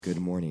Good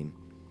morning.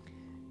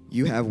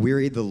 You have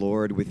wearied the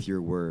Lord with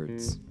your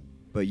words,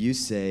 but you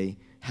say,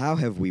 how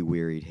have we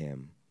wearied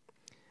him?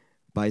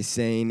 By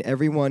saying,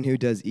 everyone who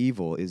does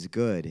evil is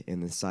good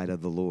in the sight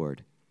of the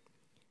Lord,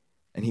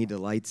 and he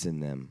delights in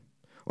them.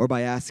 Or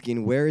by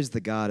asking, where is the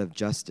God of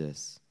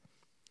justice?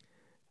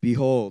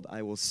 Behold,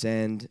 I will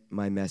send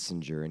my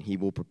messenger, and he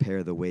will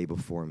prepare the way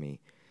before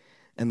me.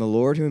 And the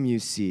Lord whom you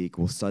seek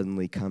will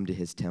suddenly come to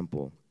his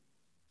temple.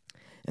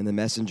 And the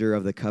messenger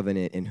of the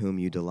covenant in whom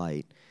you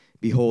delight,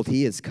 behold,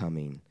 he is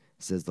coming,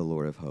 says the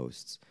Lord of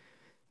hosts.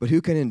 But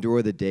who can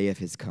endure the day of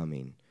his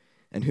coming?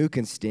 And who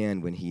can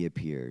stand when he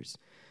appears?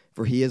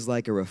 For he is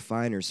like a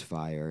refiner's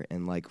fire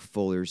and like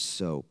fuller's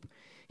soap.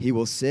 He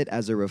will sit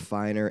as a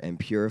refiner and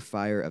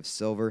purifier of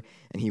silver,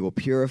 and he will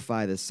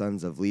purify the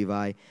sons of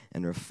Levi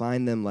and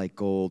refine them like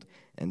gold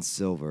and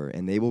silver,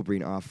 and they will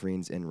bring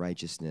offerings in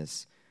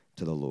righteousness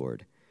to the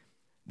Lord.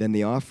 Then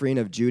the offering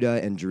of Judah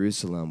and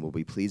Jerusalem will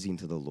be pleasing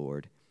to the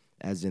Lord,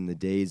 as in the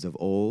days of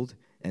old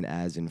and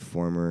as in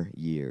former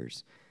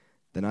years.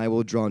 Then I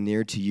will draw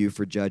near to you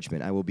for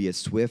judgment. I will be a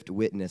swift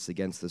witness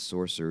against the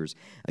sorcerers,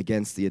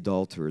 against the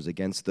adulterers,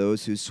 against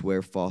those who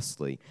swear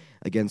falsely,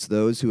 against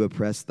those who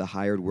oppress the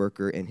hired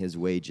worker in his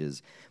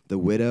wages, the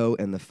widow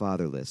and the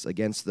fatherless,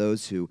 against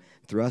those who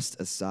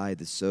thrust aside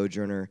the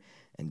sojourner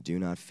and do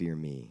not fear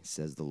me,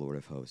 says the Lord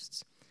of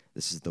hosts.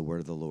 This is the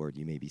word of the Lord.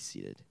 You may be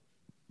seated.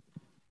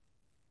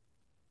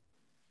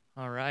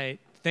 All right.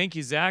 Thank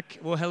you, Zach.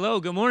 Well, hello.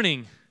 Good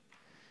morning.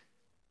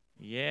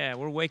 Yeah,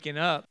 we're waking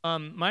up.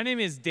 My name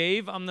is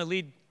Dave. I'm the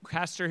lead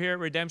pastor here at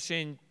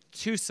Redemption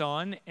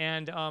Tucson.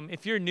 And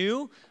if you're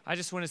new, I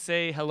just want to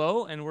say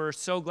hello. And we're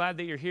so glad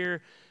that you're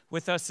here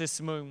with us this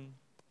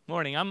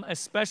morning. I'm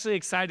especially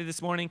excited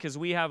this morning because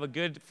we have a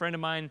good friend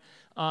of mine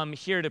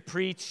here to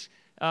preach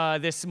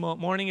this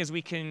morning as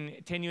we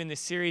continue in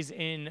this series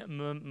in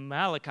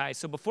Malachi.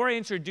 So before I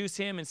introduce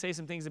him and say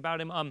some things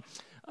about him,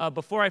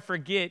 before I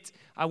forget,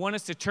 I want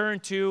us to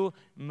turn to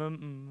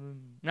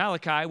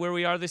Malachi, where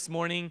we are this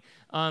morning.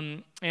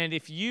 And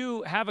if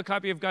you have a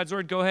copy of God's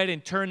Word, go ahead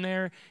and turn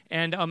there.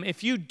 And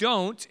if you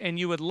don't and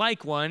you would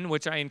like one,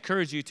 which I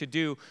encourage you to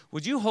do,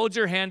 would you hold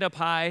your hand up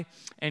high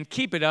and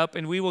keep it up,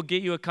 and we will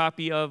get you a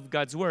copy of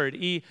God's Word.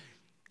 Y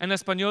en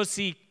español,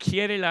 si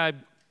quiere la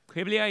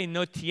Biblia y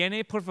no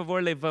tiene, por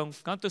favor,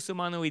 levante su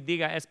mano y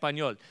diga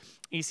español.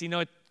 Y si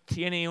no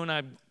tiene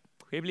una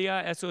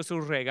Biblia, eso es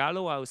un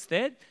regalo a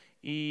usted.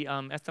 Y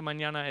esta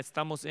mañana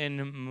estamos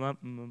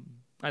en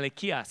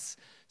Malachias.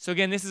 So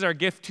again, this is our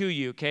gift to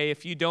you, okay?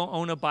 If you don't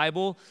own a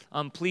Bible,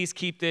 please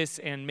keep this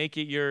and make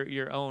it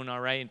your own,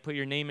 all right? And put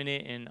your name in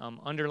it and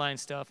underline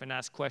stuff and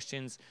ask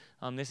questions.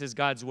 This is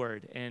God's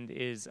Word and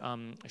is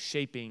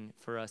shaping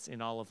for us in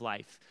all of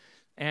life.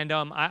 And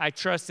I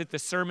trust that the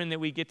sermon that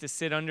we get to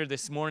sit under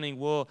this morning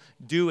will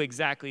do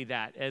exactly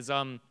that. As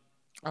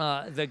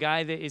the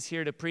guy that is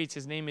here to preach,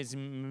 his name is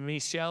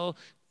Michel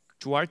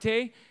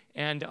Duarte.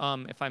 And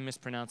if I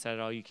mispronounce that at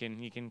all, you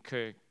can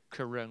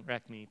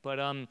correct me.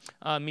 But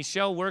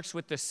Michelle works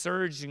with the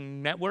Surge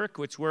Network,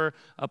 which we're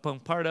a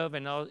part of,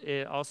 and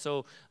it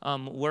also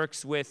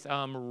works with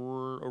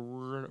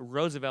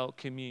Roosevelt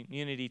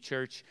Community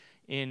Church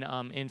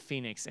in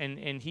Phoenix.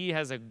 And he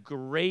has a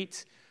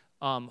great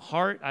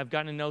heart. I've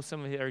gotten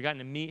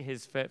to meet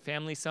his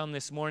family some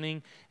this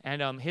morning,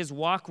 and his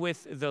walk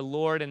with the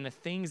Lord and the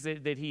things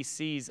that he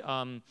sees,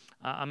 I'm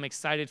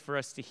excited for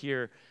us to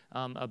hear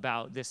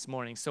about this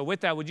morning. So with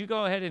that, would you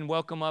go ahead and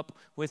welcome up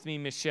with me,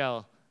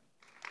 Michelle?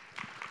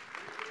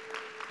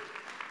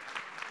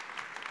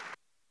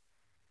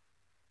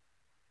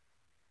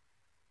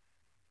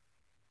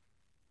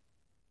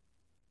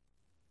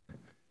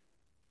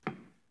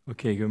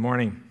 Okay, good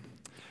morning.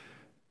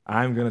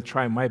 I'm going to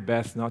try my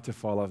best not to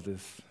fall off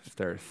these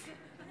stairs.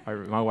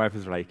 My wife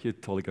is like, you're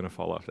totally going to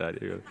fall off that.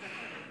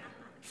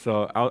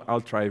 So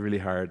I'll try really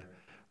hard.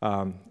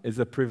 It's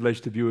a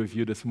privilege to be with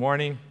you this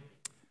morning,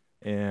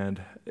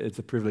 and it's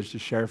a privilege to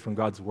share from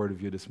God's Word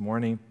with you this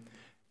morning.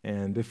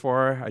 And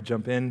before I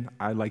jump in,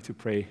 I'd like to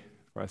pray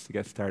for us to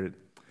get started.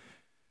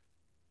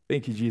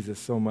 Thank you, Jesus,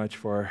 so much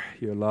for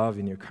your love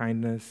and your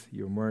kindness,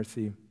 your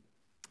mercy,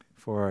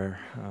 for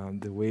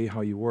the way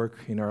how you work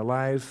in our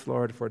lives,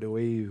 Lord, for the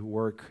way you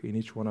work in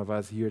each one of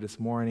us here this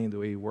morning, the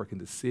way you work in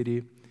the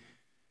city,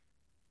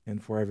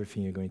 and for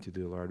everything you're going to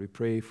do, Lord. We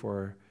pray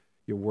for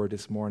your word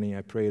this morning.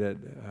 I pray that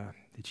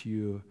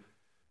you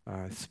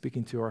speak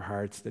into our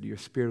hearts, that your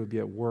Spirit will be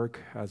at work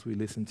as we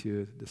listen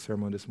to the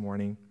sermon this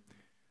morning.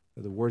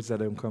 That the words that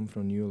don't come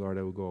from you, Lord,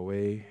 that will go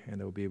away, and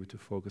I will be able to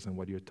focus on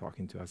what you're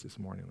talking to us this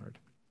morning, Lord.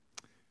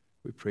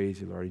 We praise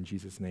you, Lord, in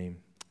Jesus' name.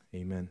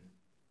 Amen.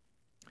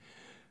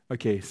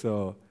 Okay,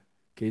 so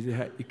in case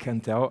you can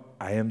tell,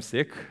 I am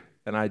sick,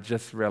 and I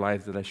just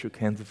realized that I shook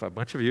hands with a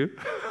bunch of you.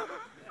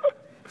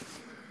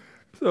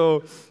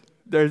 So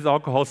there's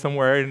alcohol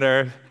somewhere in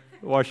there.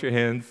 Wash your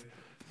hands.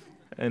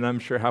 And I'm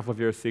sure half of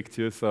you are sick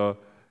too, so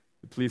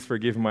please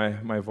forgive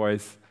my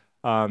voice.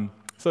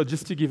 So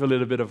just to give a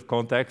little bit of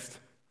context,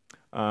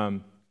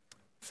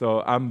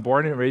 so I'm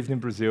born and raised in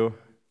Brazil.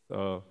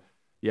 So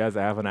Yes,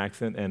 I have an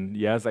accent, and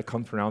yes, I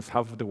can't pronounce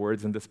half of the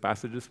words in this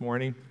passage this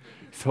morning,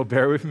 so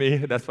bear with me.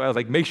 That's why I was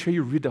like, make sure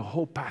you read the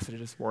whole passage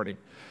this morning,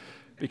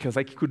 because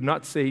I could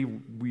not say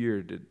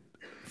weird.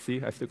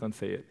 See, I still can't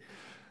say it.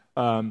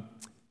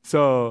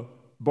 So,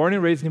 born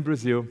and raised in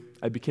Brazil,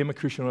 I became a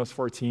Christian when I was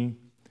 14,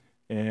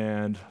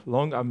 and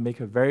I'll make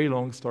a very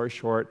long story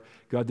short,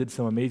 God did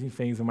some amazing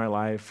things in my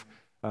life,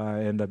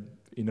 and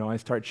I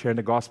started sharing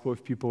the gospel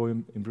with people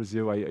in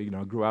Brazil. I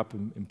grew up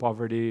in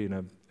poverty,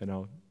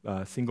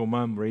 a single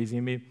mom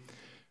raising me.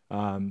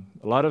 A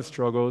lot of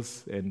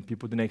struggles, and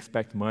people didn't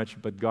expect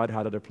much, but God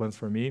had other plans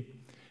for me.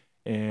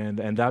 And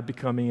ended up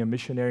becoming a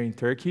missionary in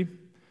Turkey.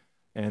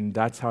 And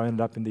that's how I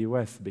ended up in the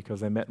U.S.,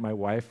 because I met my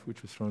wife,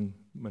 which was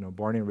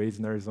born and raised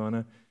in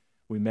Arizona.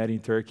 We met in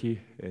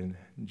Turkey, and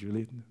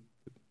Julie,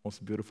 the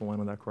most beautiful one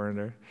on that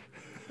corner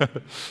there.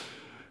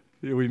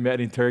 We met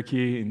in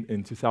Turkey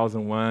in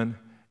 2001.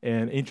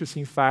 And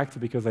interesting fact,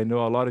 because I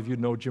know a lot of you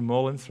know Jim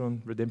Mullins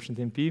from Redemption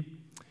Tempe.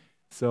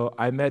 So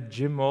I met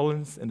Jim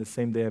Mullins, and the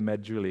same day I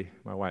met Julie,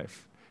 my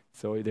wife.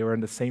 So they were on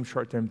the same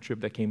short-term trip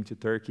that came to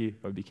Turkey.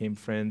 I became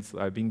friends.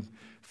 I've been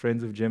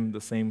friends with Jim the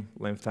same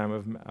length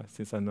time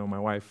since I know my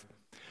wife.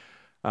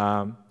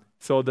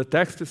 So the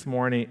text this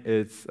morning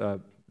is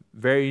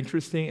very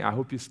interesting. I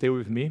hope you stay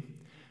with me.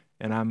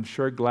 And I'm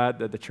sure glad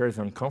that the chair is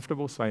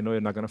uncomfortable, so I know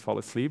you're not going to fall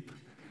asleep.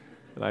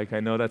 I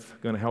know that's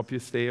going to help you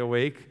stay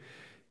awake.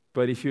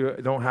 But if you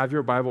don't have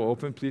your Bible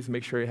open, please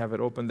make sure you have it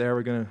open there.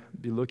 We're going to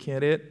be looking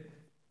at it.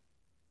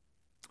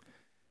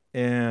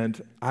 And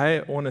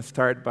I want to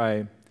start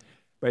by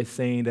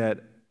saying that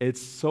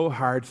it's so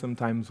hard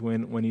sometimes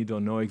when you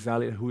don't know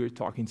exactly who you're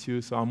talking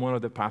to. So I'm one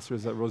of the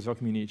pastors at Roosevelt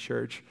Community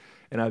Church,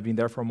 and I've been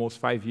there for almost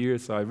 5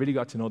 years, so I really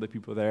got to know the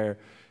people there.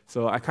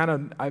 So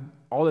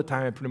all the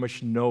time, I pretty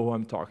much know who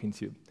I'm talking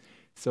to.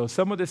 So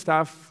some of the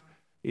stuff,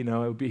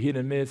 it'll be hit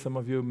and miss. Some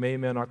of you may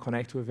not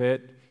connect with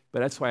it. But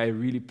that's why I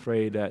really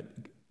pray that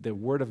the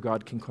Word of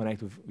God can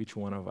connect with each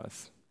one of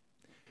us.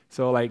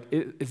 So,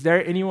 is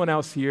there anyone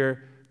else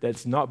here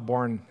that's not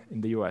born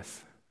in the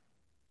U.S.?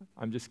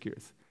 I'm just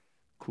curious.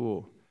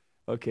 Cool.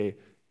 Okay.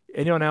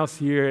 Anyone else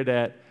here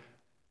that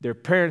their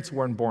parents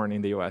weren't born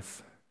in the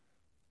U.S.?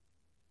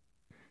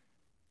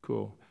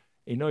 Cool.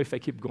 If I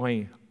keep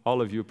going,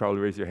 all of you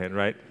probably raise your hand,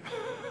 right?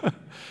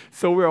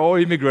 So we're all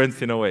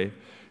immigrants in a way.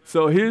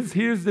 So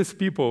here's this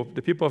people,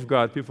 the people of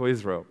God, people of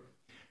Israel.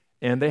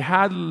 And they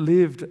had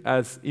lived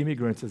as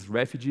immigrants, as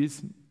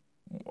refugees.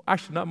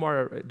 Actually, not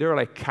more, they were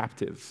like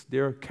captives. They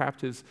were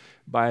captives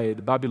by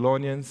the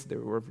Babylonians. They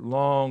were a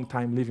long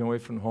time living away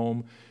from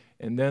home.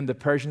 And then the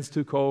Persians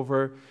took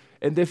over.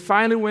 And they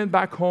finally went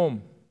back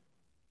home.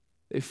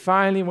 The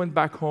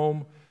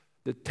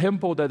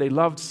temple that they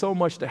loved so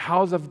much, the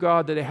house of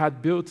God that they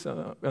had built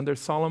under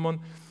Solomon,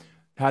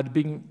 had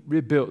been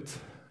rebuilt.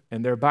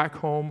 And they're back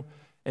home,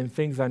 and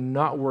things are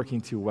not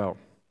working too well.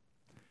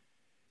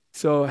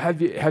 So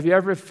have you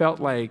ever felt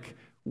like,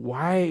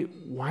 why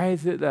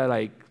is it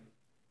that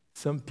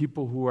some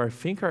people who I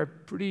think are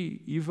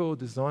pretty evil,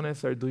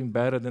 dishonest, are doing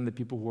better than the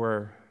people who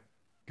are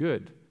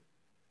good,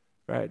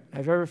 right?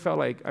 Have you ever felt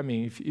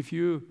if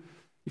you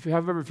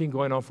have everything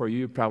going on for you,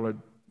 you probably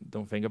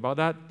don't think about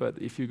that.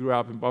 But if you grew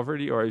up in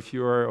poverty, or if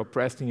you are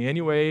oppressed in any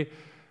way,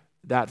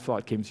 that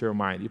thought came to your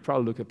mind. You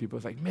probably look at people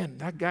and man,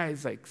 that guy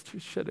is a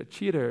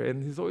cheater,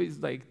 and he's always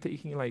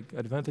taking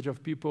advantage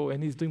of people,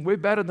 and he's doing way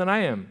better than I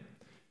am.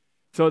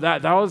 So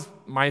that was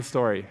my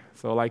story.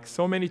 So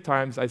so many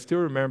times, I still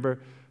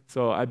remember.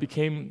 So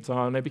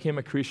when I became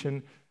a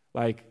Christian,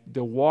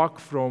 the walk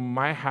from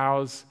my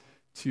house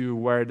to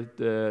where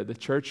the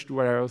church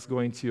where I was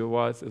going to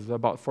was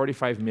about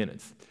 45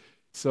 minutes.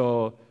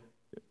 So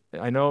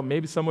I know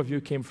maybe some of you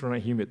came from a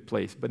humid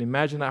place, but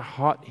imagine a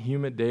hot,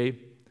 humid day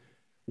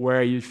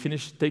where you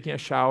finish taking a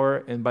shower,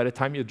 and by the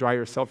time you dry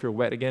yourself, you're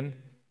wet again.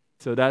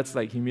 So that's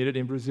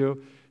humidity in Brazil.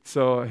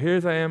 So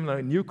here I am,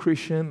 a new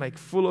Christian,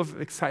 full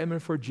of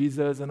excitement for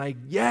Jesus, and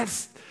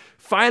yes,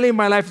 finally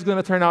my life is going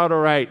to turn out all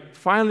right.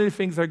 Finally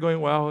things are going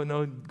well.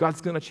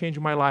 God's going to change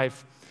my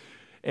life.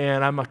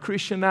 And I'm a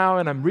Christian now,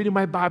 and I'm reading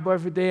my Bible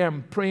every day.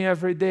 I'm praying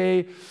every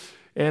day,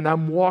 and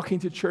I'm walking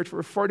to church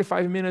for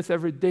 45 minutes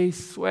every day,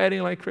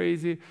 sweating like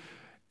crazy.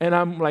 And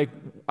I'm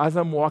as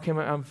I'm walking,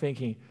 I'm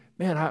thinking,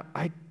 man,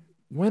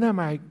 when am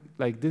I,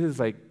 this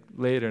is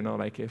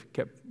later, I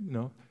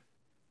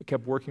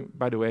kept working.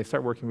 By the way, I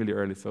started working really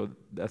early, so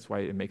that's why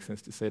it makes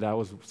sense to say that. I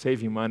was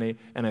saving money,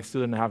 and I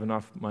still didn't have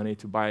enough money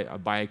to buy a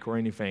bike or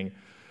anything.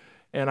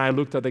 And I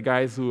looked at the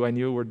guys who I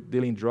knew were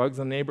dealing drugs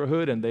in the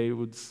neighborhood, and they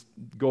would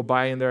go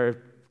by in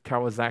their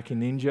Kawasaki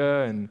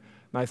Ninja and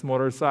nice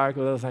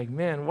motorcycle. I was like,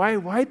 man, why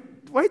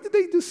do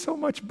they do so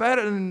much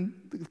better than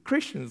the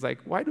Christians?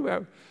 Why do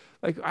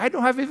I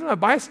don't have even a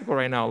bicycle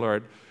right now,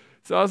 Lord.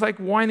 So I was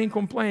whining,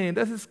 complaining.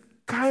 This is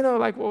kind of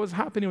what was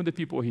happening with the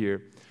people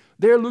here.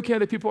 They're looking at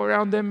the people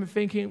around them and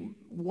thinking,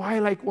 why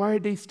are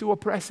they still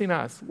oppressing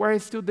us? Why are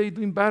they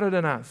doing better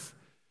than us?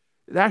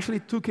 They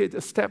actually took it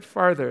a step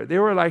farther. They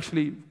were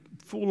actually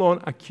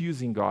full-on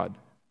accusing God.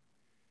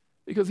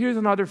 Because here's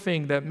another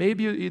thing that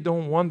maybe you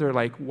don't wonder,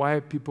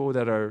 why people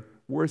that are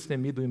worse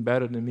than me, doing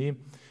better than me.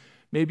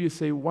 Maybe you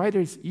say, why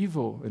there's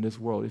evil in this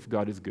world if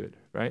God is good,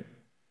 right?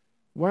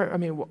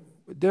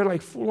 They're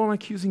like full-on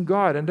accusing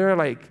God, and they're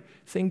like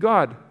saying,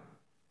 God,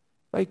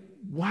 like,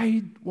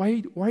 why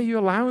are you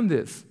allowing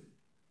this?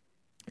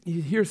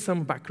 Here's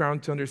some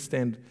background to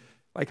understand.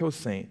 Like I was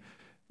saying,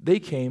 they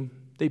came,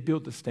 they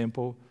built this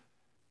temple.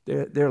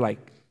 They're like,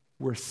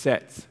 we're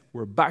set.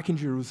 We're back in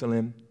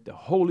Jerusalem, the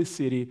holy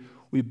city.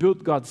 We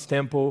built God's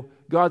temple,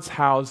 God's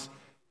house,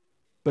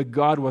 but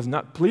God was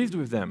not pleased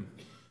with them.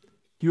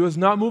 He was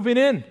not moving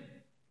in.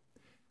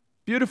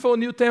 Beautiful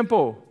new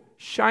temple,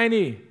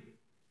 shiny.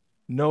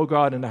 No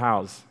God in the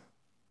house.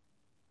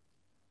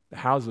 The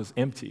house was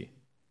empty.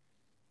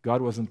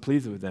 God wasn't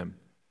pleased with them.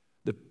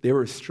 They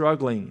were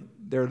struggling.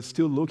 They're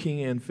still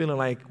looking and feeling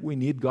like we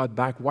need God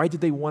back. Why did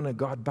they want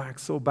God back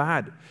so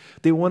bad?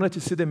 They wanted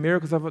to see the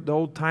miracles of the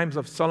old times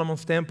of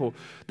Solomon's temple.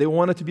 They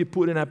wanted to be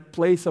put in a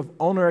place of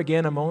honor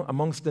again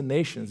amongst the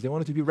nations. They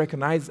wanted to be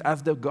recognized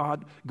as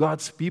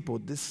God's people,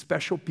 this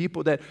special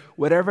people that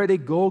wherever they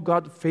go,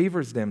 God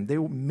favors them. They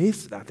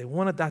miss that. They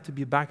wanted that to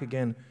be back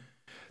again.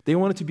 They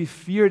wanted to be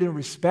feared and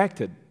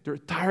respected. They're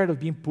tired of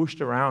being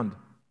pushed around.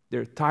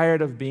 They're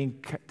tired of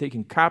being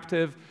taken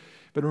captive.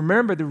 But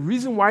remember, the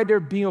reason why they're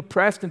being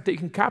oppressed and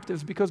taken captive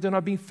is because they're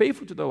not being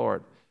faithful to the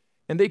Lord.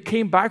 And they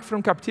came back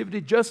from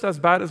captivity just as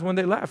bad as when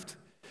they left.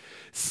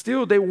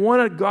 Still, they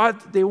wanted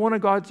God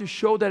to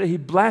show that He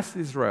blessed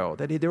Israel,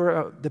 that they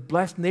were the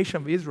blessed nation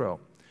of Israel.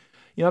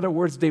 In other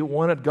words, they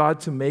wanted God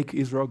to make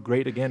Israel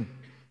great again.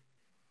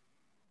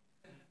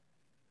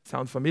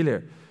 Sound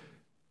familiar?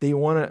 They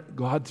wanted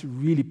God to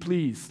really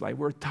please. Like,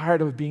 we're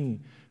tired of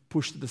being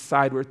pushed to the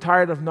side. We're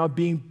tired of not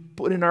being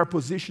put in our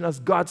position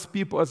as God's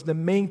people, as the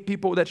main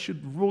people that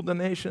should rule the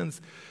nations.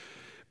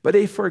 But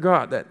they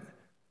forgot that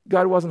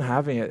God wasn't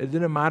having it. It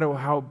didn't matter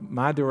how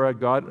mad they were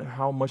at God,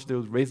 how much they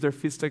would raise their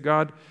fist at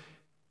God.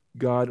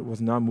 God was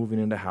not moving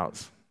in the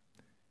house.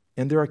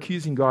 And they're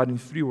accusing God in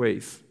 3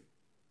 ways.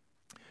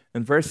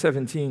 In verse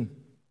 17,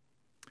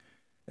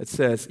 it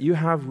says, you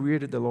have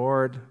wearied the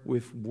Lord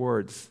with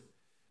words.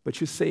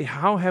 But you say,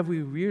 how have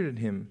we wearied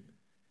Him?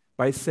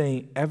 By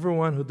saying,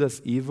 everyone who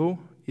does evil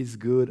is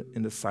good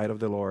in the sight of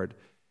the Lord,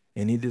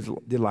 and He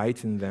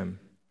delights in them.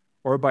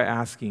 Or by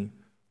asking,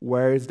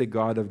 where is the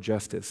God of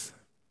justice?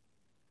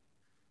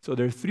 So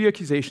there are 3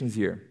 accusations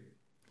here.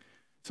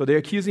 So they're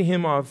accusing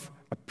Him of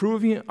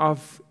approving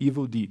of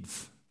evil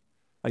deeds.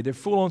 Like, they're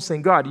full on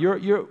saying, God,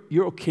 you're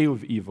okay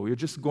with evil. You're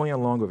just going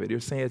along with it. You're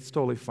saying it's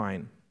totally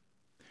fine.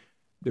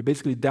 They're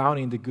basically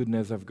doubting the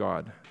goodness of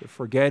God. They're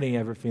forgetting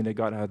everything that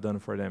God had done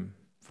for them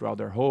throughout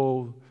their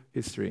whole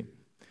history.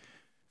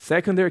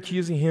 Second, they're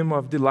accusing Him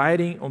of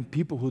delighting on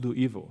people who do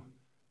evil.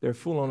 They're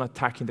full on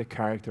attacking the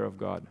character of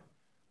God.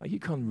 Like, He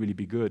can't really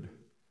be good.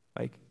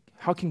 Like,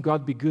 how can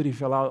God be good if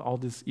He allowed all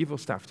this evil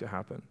stuff to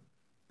happen?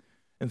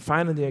 And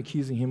finally, they're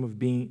accusing Him of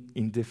being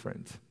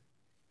indifferent.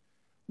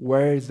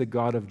 Where is the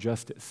God of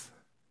justice?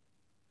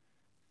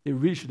 They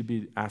really should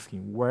be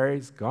asking, where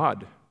is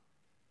God?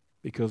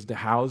 Because the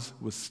house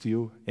was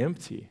still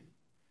empty.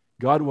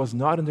 God was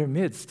not in their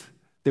midst.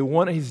 They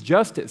wanted His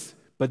justice,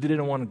 but they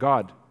didn't want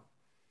God.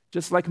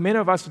 Just like many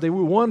of us today,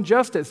 we want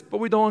justice, but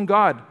we don't want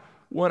God.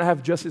 We want to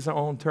have justice on our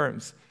own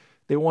terms.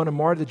 They wanted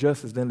more of the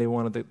justice than they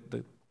wanted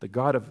the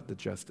God of the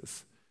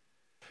justice.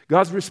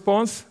 God's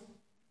response,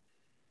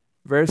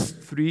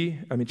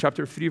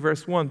 chapter 3,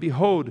 verse 1,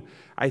 behold,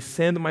 I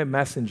send my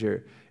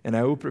messenger, and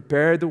I will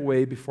prepare the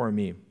way before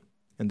me.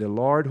 And the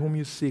Lord whom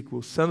you seek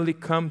will suddenly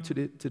come to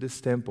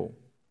this temple.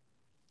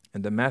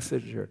 And the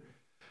messenger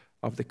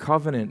of the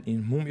covenant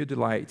in whom you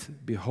delight,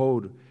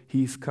 behold,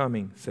 He is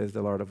coming, says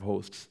the Lord of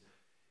hosts.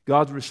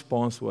 God's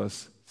response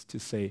was to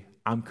say,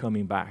 I'm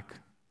coming back.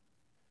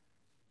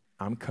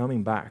 I'm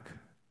coming back.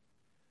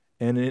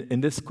 And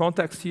in this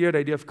context here, the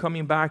idea of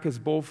coming back is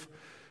both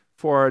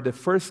for the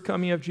first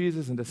coming of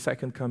Jesus and the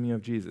second coming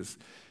of Jesus.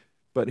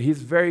 But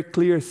He's very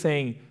clear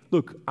saying,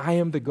 look, I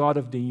am the God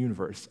of the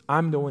universe.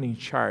 I'm the one in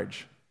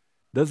charge.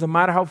 Doesn't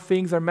matter how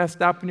things are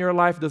messed up in your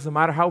life. Doesn't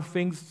matter how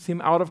things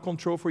seem out of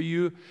control for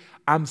you.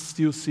 I'm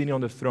still sitting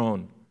on the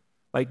throne.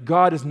 Like,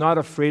 God is not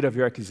afraid of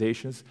your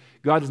accusations.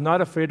 God is not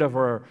afraid of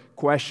our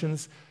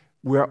questions.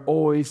 We are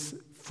always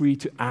free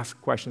to ask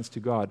questions to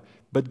God.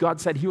 But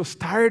God said He was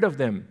tired of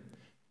them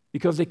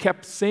because they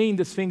kept saying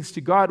these things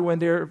to God when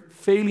they're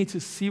failing to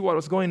see what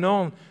was going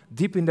on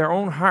deep in their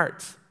own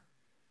hearts.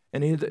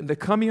 And in the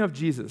coming of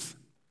Jesus,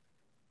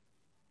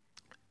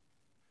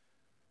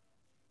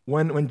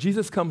 when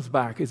Jesus comes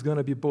back, it's going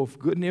to be both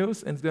good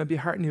news and it's going to be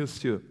hard news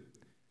too.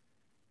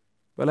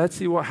 But let's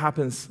see what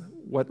happens,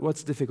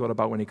 what's difficult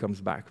about when He comes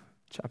back.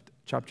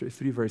 Chapter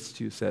 3, verse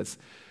 2 says,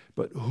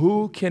 but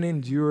who can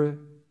endure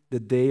the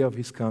day of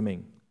His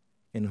coming,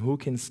 and who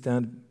can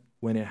stand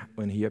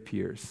when He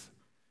appears?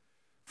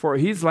 For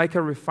He's like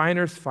a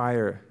refiner's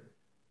fire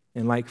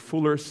and like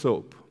fuller's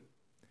soap.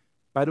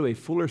 By the way,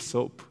 fuller's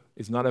soap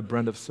is not a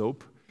brand of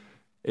soap.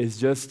 It's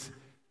just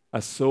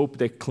a soap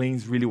that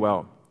cleans really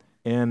well.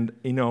 And,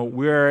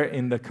 we're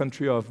in the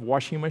country of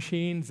washing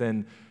machines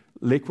and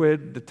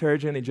liquid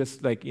detergent. It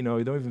just like, you don't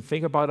even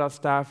think about that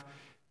stuff.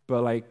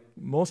 But like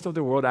most of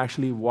the world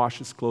actually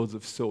washes clothes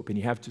with soap, and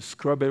you have to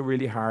scrub it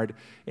really hard,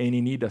 and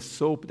you need a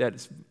soap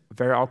that's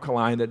very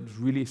alkaline, that's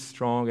really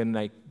strong and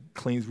like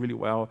cleans really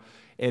well,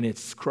 and it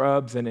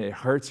scrubs and it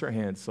hurts her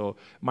hands. So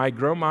my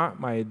grandma,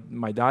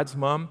 my dad's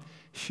mom,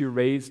 she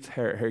raised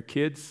her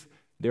kids.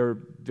 They're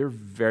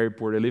very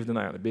poor. They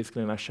lived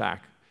basically in a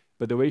shack.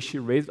 But the way she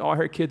raised all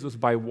her kids was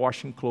by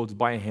washing clothes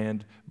by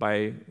hand,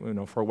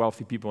 for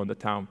wealthy people in the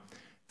town.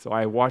 So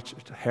I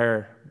watched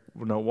her,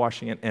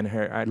 washing it, and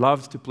her. I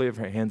loved to play with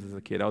her hands as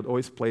a kid. I would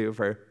always play with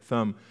her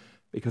thumb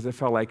because it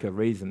felt like a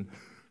raisin.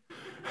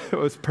 It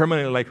was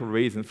permanently like a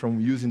raisin from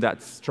using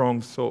that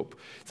strong soap.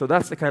 So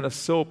that's the kind of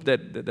soap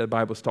that the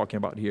Bible's talking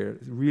about here.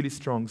 Really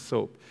strong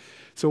soap.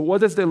 So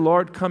what does the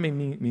Lord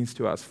coming means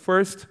to us?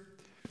 First,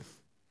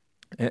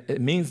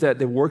 it means that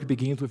the work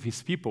begins with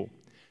his people.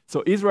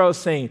 So Israel is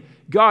saying,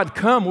 God,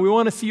 come, we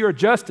want to see your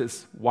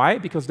justice. Why?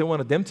 Because they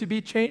wanted them to be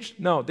changed?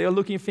 No, they're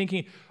looking,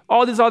 thinking,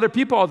 all these other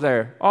people out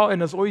there,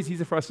 and it's always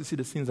easy for us to see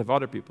the sins of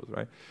other people,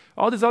 right?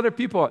 All these other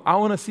people, I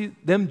want to see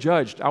them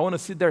judged. I want to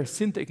see their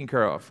sin taken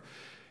care of.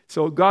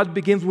 So God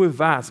begins with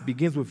us,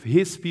 begins with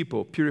his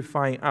people,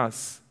 purifying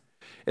us.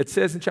 It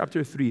says in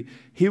chapter 3,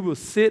 he will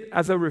sit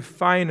as a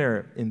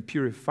refiner and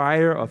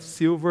purifier of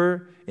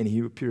silver, and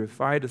he will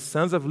purify the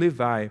sons of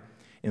Levi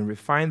and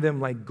refine them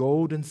like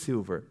gold and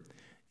silver.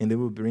 And they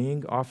will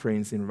bring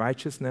offerings in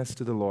righteousness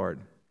to the Lord.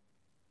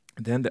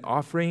 Then the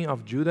offering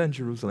of Judah and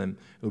Jerusalem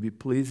will be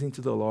pleasing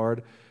to the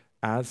Lord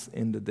as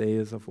in the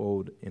days of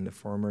old, in the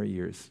former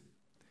years.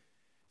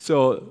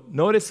 So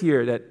notice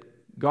here that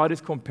God is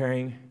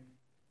comparing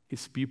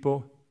his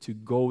people to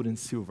gold and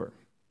silver.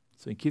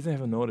 So in case you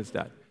haven't noticed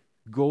that,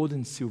 gold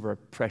and silver are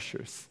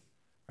precious,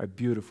 are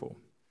beautiful.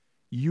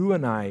 You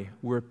and I,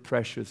 we're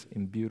precious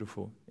and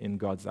beautiful in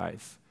God's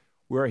eyes.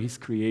 We are his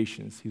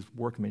creations, his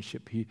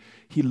workmanship.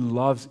 He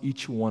loves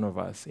each one of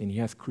us, and he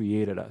has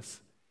created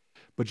us.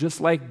 But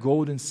just like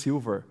gold and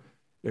silver,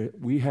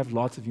 we have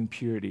lots of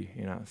impurity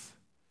in us.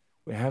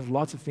 We have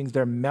lots of things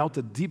that are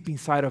melted deep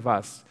inside of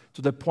us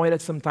to the point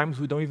that sometimes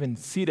we don't even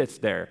see that's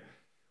there.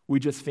 We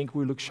just think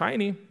we look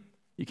shiny.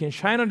 You can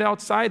shine on the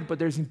outside, but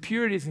there's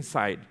impurities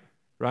inside,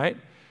 right?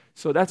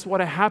 So that's what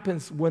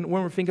happens when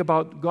we think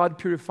about God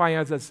purifying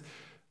us as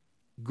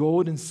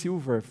gold and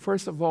silver.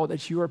 First of all,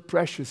 that you are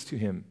precious to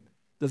him.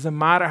 Doesn't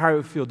matter how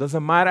you feel.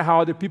 Doesn't matter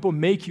how other people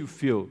make you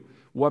feel.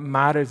 What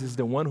matters is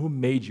the one who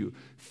made you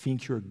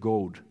think you're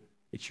gold,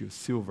 that you're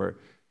silver.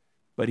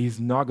 But he's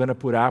not going to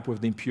put up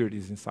with the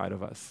impurities inside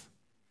of us.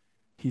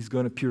 He's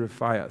going to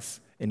purify us.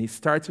 And he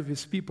starts with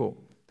his people.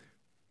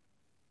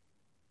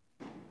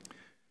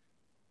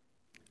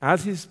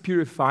 As he's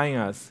purifying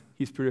us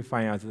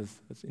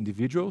as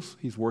individuals.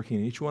 He's working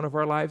in each one of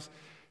our lives.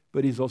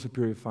 But he's also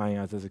purifying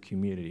us as a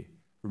community.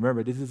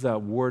 Remember, this is a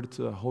word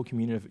to the whole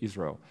community of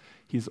Israel.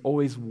 He's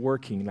always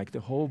working, like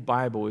the whole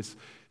Bible is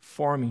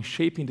forming,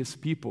 shaping these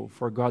people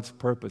for God's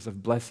purpose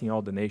of blessing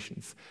all the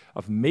nations,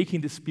 of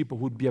making these people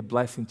who would be a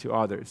blessing to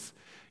others.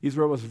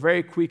 Israel was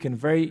very quick and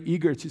very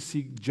eager to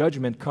see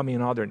judgment coming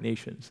in other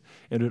nations,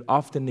 and would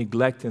often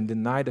neglect and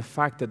deny the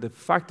fact that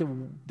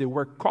they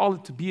were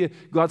called to be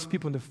God's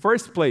people in the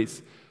first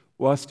place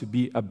was to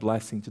be a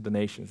blessing to the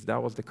nations.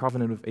 That was the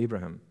covenant with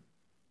Abraham.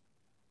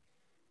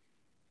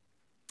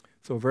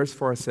 So verse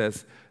 4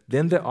 says,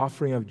 then the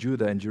offering of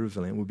Judah and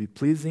Jerusalem will be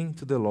pleasing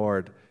to the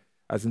Lord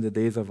as in the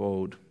days of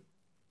old,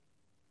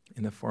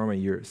 in the former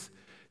years.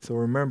 So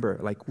remember,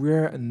 like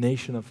we're a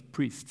nation of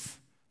priests.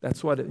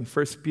 That's what in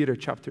 1 Peter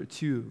chapter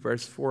 2,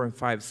 verse 4 and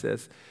 5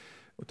 says.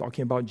 We're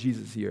talking about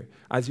Jesus here.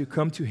 As you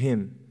come to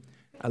him,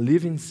 a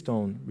living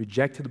stone,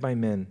 rejected by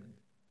men,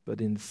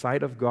 but in the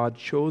sight of God,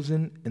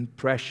 chosen and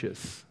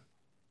precious.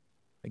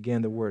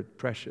 Again, the word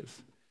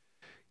precious.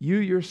 You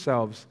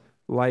yourselves,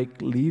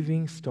 like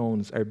living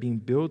stones, are being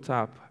built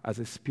up as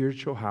a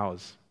spiritual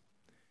house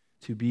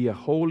to be a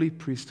holy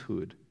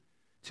priesthood,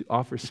 to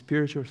offer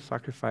spiritual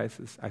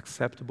sacrifices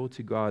acceptable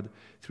to God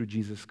through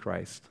Jesus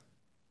Christ.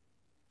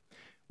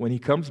 When he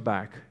comes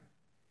back,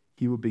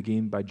 he will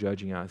begin by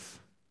judging us,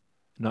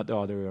 not the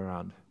other way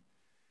around.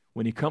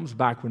 When he comes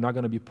back, we're not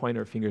going to be pointing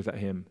our fingers at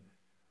him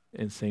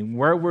and saying,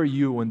 where were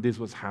you when this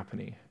was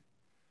happening?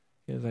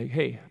 He's like,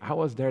 hey, I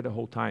was there the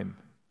whole time.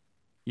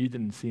 You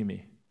didn't see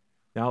me.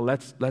 Now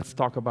let's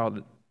talk about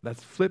it.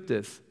 Let's flip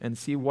this and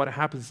see what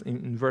happens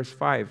in verse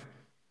 5.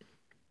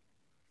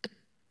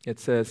 It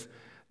says,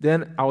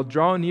 then I'll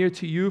draw near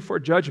to you for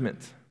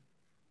judgment.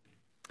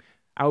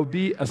 I will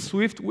be a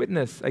swift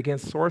witness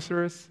against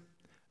sorcerers,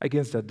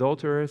 against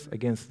adulterers,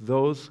 against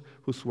those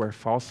who swear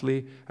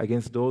falsely,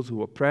 against those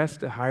who oppress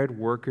the hired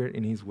worker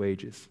in his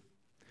wages,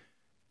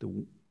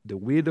 the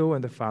widow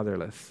and the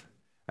fatherless,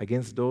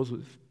 against those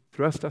who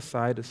thrust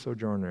aside the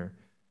sojourner,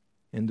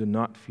 and do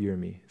not fear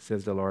me,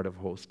 says the Lord of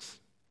hosts.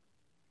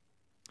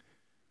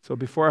 So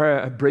before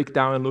I break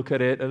down and look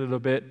at it a little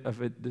bit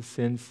of it, the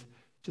sins,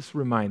 just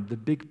remind, the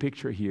big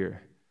picture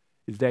here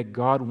is that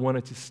God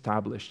wanted to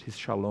establish his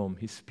shalom,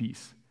 his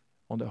peace,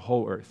 on the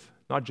whole earth,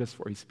 not just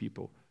for his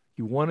people. He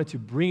He wanted to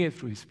bring it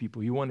through his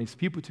people. He wanted his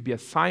people to be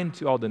assigned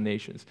to all the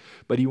nations.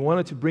 But he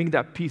wanted to bring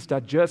that peace,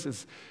 that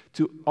justice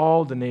to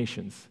all the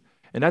nations.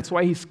 And that's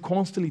why he's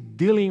constantly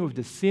dealing with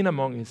the sin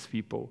among his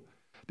people.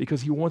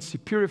 Because he wants to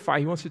purify,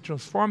 he wants to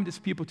transform these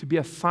people to be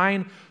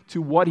assigned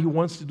to what he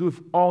wants to do with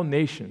all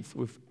nations,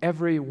 with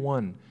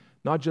everyone.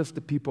 Not just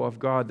the people of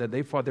God that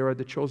they thought they were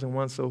the chosen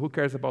ones, so who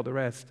cares about the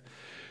rest?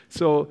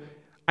 So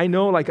I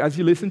know, like, as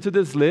you listen to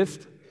this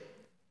list,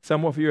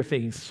 some of you are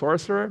thinking,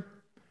 sorcerer?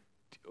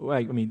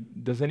 Like, I mean,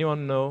 does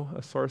anyone know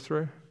a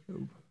sorcerer?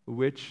 A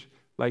witch?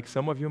 Like,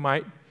 some of you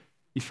might.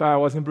 If I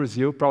was in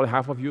Brazil, probably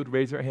half of you would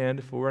raise your hand.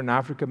 If we were in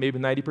Africa, maybe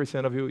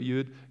 90% of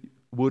you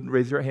would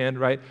raise your hand,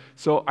 right?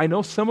 So I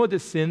know some of the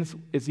sins,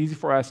 it's easy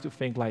for us to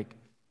think, like,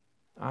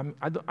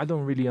 I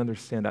don't really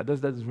understand that.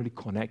 That doesn't really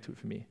connect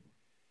with me.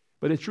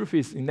 But the truth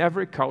is, in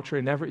every culture,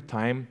 in every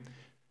time,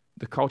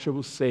 the culture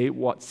will say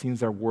what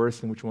sins are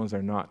worse and which ones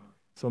are not.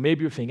 So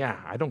maybe you think,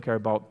 I don't care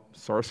about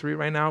sorcery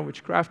right now,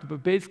 witchcraft,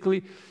 but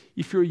basically,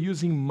 if you're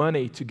using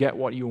money to get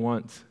what you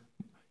want,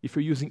 if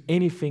you're using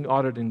anything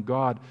other than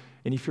God,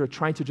 and if you're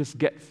trying to just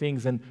get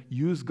things and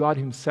use God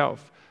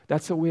himself,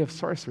 that's a way of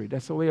sorcery.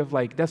 That's a way of,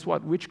 like, that's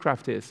what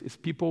witchcraft is. It's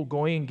people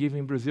going and giving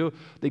in Brazil,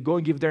 they go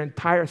and give their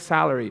entire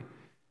salary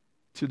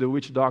to the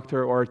witch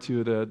doctor or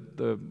to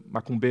the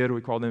macumbeiro,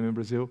 we call them in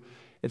Brazil,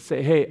 and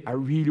say, hey, I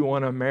really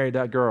want to marry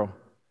that girl.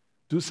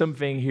 Do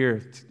something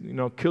here,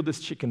 kill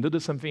this chicken, do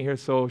something here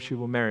so she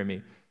will marry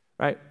me,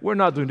 right? We're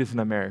not doing this in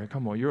America.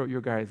 Come on,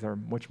 your guys are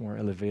much more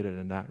elevated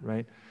than that,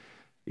 right?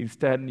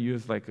 Instead,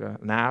 use like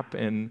an app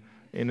and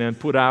then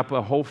put up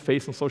a whole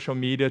face on social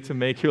media to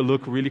make you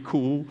look really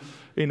cool.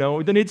 We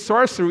don't need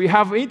sorcery. We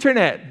have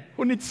internet.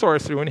 Who needs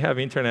sorcery when you have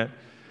internet?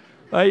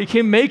 It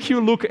can make you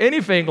look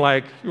anything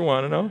like you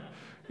want to know.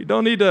 You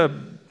don't need a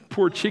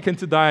poor chicken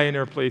to die in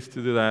your place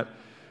to do that.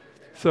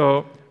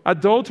 So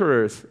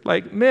adulterers,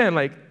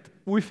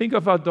 we think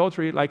of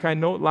adultery, like I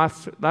know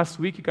last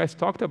week you guys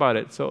talked about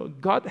it. So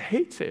God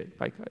hates it.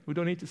 Like, we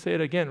don't need to say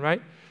it again,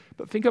 right?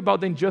 But think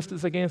about the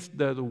injustice against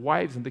the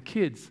wives and the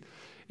kids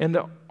and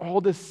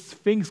all these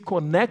things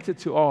connected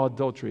to all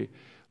adultery.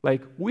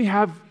 Like, we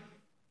have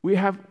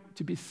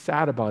to be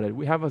sad about it.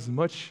 We have as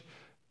much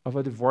of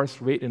a divorce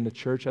rate in the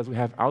church as we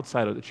have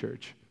outside of the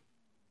church.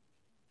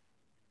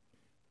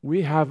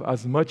 We have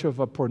as much of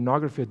a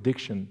pornography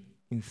addiction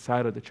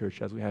inside of the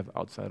church as we have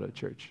outside of the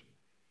church.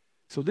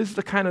 So this is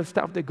the kind of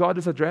stuff that God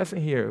is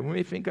addressing here. When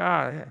we think,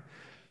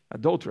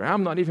 adultery,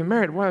 I'm not even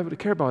married, why would I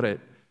care about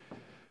it?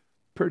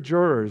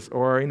 Perjurers,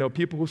 or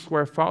people who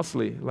swear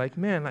falsely. Like,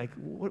 man, like,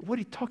 what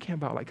are you talking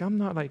about? Like, I'm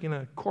not like in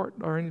a court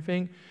or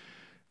anything.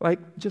 Like,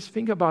 just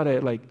think about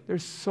it. Like,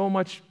 there's so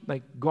much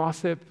like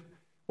gossip.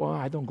 Well,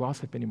 I don't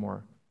gossip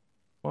anymore.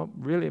 Well,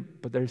 really,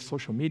 but there's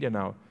social media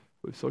now.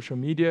 With social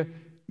media,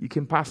 you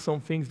can pass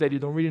some things that you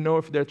don't really know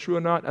if they're true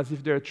or not, as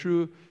if they're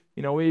true.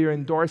 In a way, you're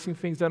endorsing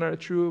things that are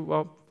true,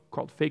 well,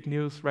 called fake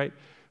news, right?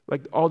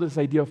 Like, all this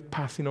idea of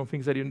passing on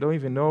things that you don't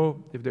even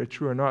know if they're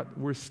true or not.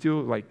 We're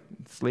still like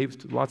slaves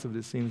to lots of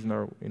these things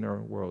in our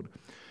world.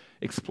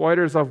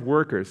 Exploiters of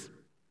workers,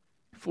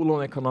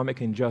 full-on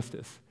economic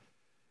injustice.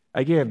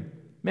 Again,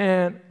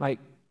 man, like,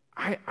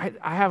 I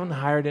haven't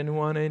hired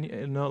anyone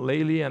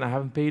lately, and I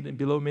haven't paid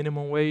below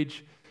minimum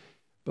wage.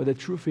 But the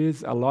truth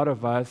is, a lot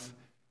of us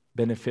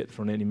benefit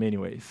from it in many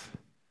ways.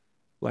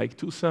 Like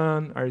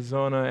Tucson,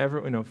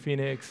 Arizona,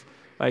 Phoenix.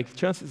 Like,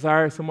 chances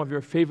are some of your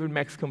favorite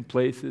Mexican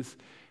places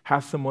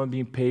have someone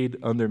being paid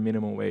under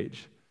minimum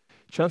wage.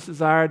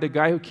 Chances are the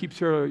guy who keeps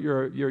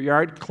your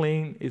yard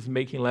clean is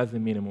making less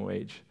than minimum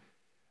wage.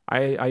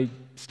 I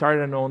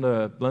started on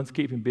the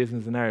landscaping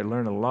business, and I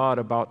learned a lot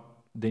about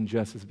the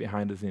injustice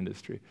behind this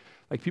industry.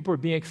 Like, people are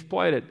being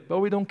exploited, but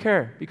we don't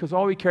care, because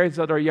all we care is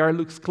that our yard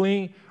looks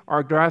clean,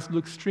 our grass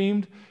looks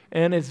trimmed,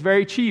 and it's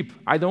very cheap.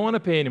 I don't want to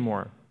pay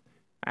anymore.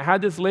 I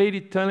had this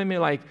lady telling me,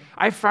 like,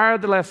 I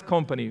fired the last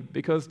company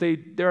because they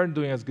aren't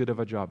doing as good of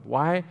a job.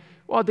 Why?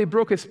 Well, they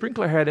broke a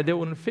sprinkler head and they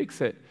wouldn't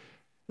fix it. I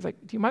was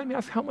like, do you mind me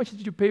asking, how much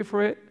did you pay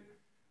for it?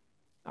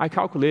 I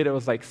calculated it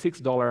was like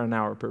 $6 an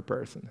hour per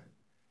person.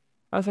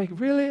 I was like,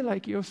 really?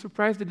 Like, you're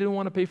surprised they didn't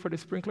want to pay for the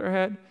sprinkler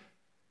head?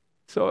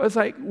 So it's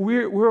like,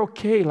 we're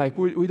okay. Like,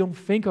 we don't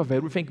think of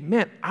it. We think,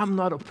 man, I'm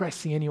not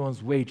oppressing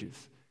anyone's wages.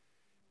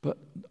 But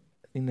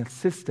in the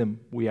system,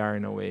 we are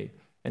in a way.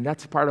 And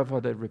that's part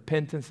of the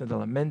repentance and the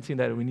lamenting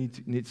that we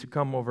needs to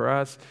come over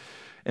us.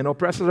 And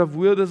oppressors of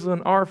widows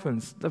and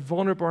orphans, the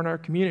vulnerable in our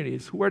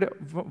communities. Who are the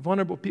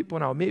vulnerable people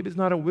now? Maybe it's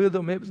not a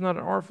widow, maybe it's not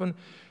an orphan,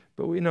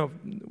 but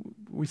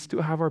we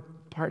still have our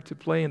part to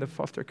play in the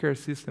foster care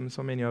system in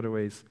so many other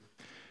ways.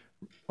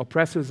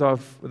 Oppressors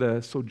of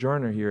the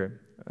sojourner here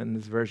in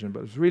this version,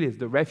 but it's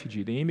the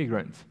refugee, the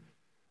immigrant.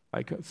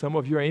 Like, some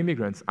of you are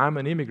immigrants. I'm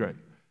an immigrant.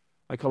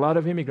 Like, a lot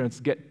of immigrants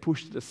get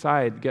pushed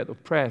aside, get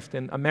oppressed,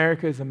 and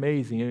America is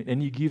amazing,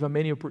 and you give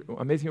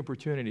amazing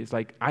opportunities.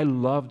 Like, I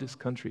love this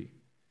country.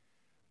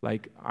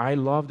 Like, I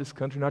love this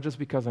country, not just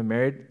because I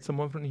married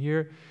someone from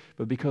here,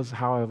 but because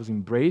how I was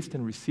embraced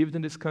and received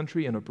in this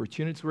country, and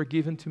opportunities were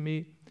given to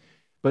me.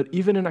 But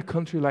even in a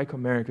country like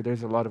America,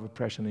 there's a lot of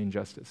oppression and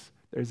injustice.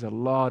 There's a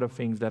lot of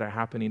things that are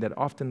happening that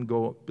often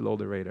go below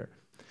the radar.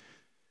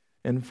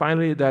 And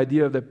finally, the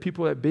idea of the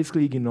people are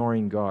basically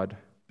ignoring God,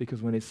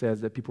 because when it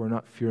says that people are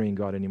not fearing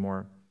God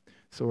anymore.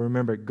 So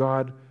remember,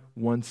 God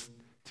wants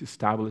to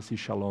establish his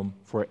shalom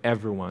for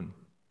everyone,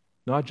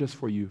 not just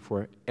for you,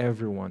 for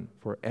everyone,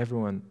 for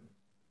everyone.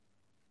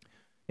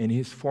 And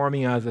he's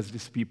forming us as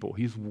this people.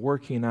 He's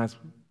working us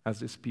as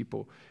this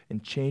people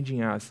and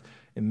changing us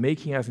and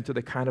making us into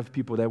the kind of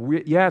people that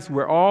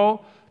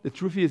the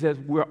truth is that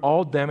we're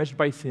all damaged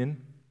by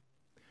sin.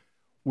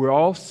 We're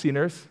all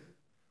sinners,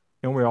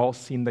 and we're all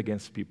sinned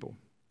against people.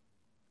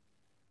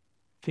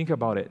 Think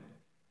about it.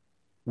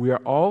 We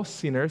are all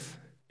sinners,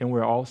 and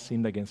we're all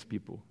sinned against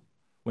people.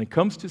 When it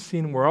comes to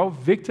sin, we're all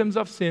victims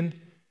of sin,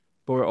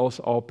 but we're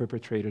also all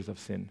perpetrators of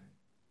sin,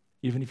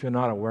 even if you're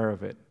not aware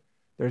of it.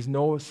 There's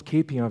no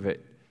escaping of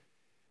it.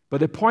 But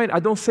the point, I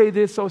don't say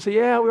this, so say,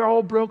 yeah, we're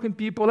all broken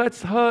people.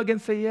 Let's hug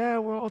and say, yeah,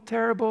 we're all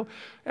terrible.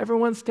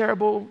 Everyone's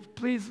terrible.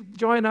 Please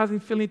join us in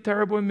feeling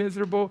terrible and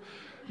miserable.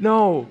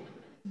 No,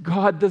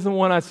 God doesn't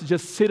want us to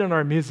just sit in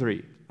our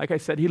misery. Like I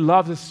said, he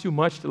loves us too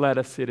much to let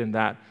us sit in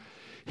that.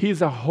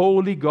 He's a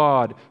holy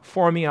God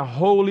forming a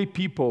holy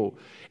people,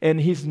 and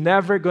he's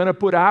never going to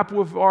put up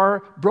with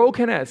our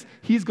brokenness.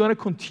 He's going to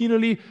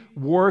continually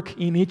work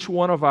in each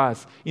one of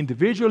us,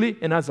 individually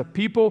and as a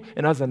people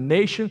and as a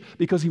nation,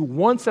 because he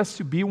wants us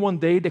to be one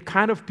day the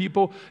kind of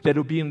people that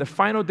will be in the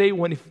final day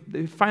when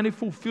he finally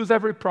fulfills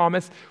every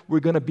promise. We're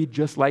going to be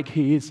just like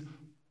he is,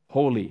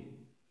 holy.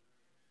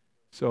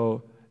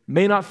 So,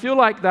 may not feel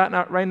like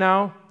that right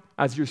now,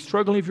 as you're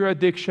struggling with your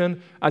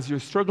addiction, as you're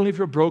struggling with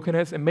your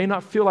brokenness. It may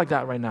not feel like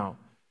that right now.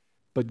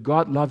 But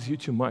God loves you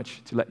too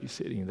much to let you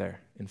sit in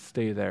there and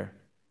stay there.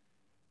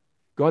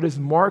 God is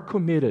more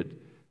committed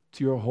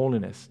to your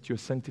holiness, to your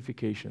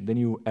sanctification, than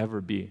you will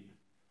ever be.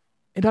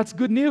 And that's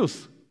good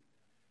news.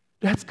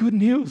 That's good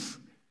news.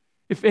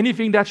 If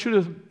anything, that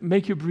should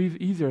make you breathe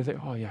easier. Say,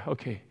 oh yeah,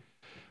 okay.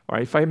 All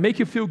right, if I make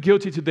you feel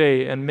guilty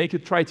today and make you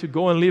try to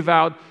go and live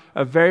out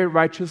a very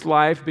righteous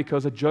life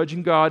because a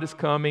judging God is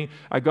coming,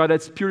 a God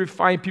that's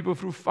purifying people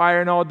through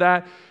fire and all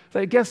that,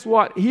 so guess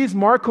what? He's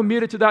more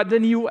committed to that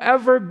than you will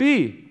ever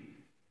be.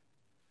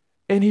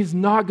 And he's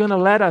not going to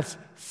let us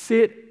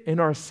sit in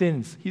our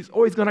sins. He's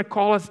always going to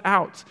call us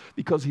out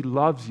because he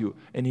loves you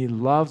and he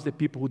loves the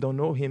people who don't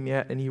know him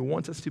yet, and he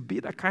wants us to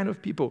be that kind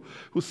of people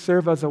who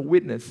serve as a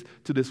witness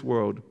to this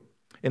world.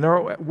 And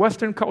our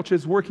Western culture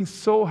is working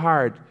so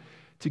hard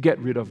to get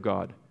rid of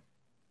God,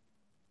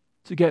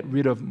 to get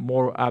rid of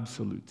moral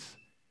absolutes,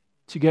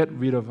 to get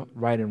rid of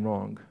right and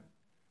wrong.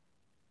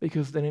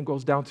 Because then it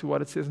goes down to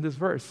what it says in this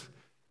verse.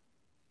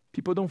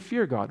 People don't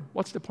fear God.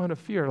 What's the point of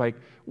fear? Like,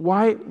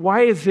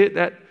 why is it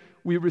that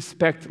we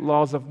respect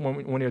laws of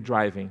when you're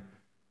driving?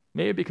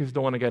 Maybe because you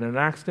don't want to get in an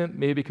accident.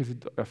 Maybe because you're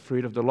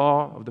afraid of the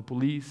law, of the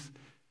police.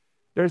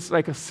 There's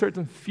like a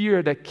certain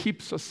fear that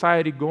keeps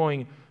society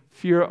going.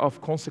 Fear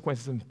of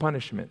consequences and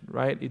punishment,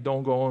 right? You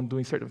don't go on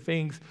doing certain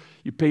things.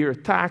 You pay your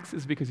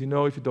taxes because you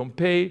know if you don't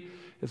pay,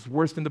 it's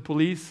worse than the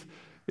police,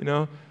 you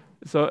know?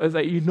 So it's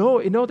like, you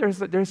know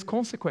there's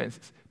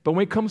consequences. But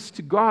when it comes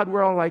to God,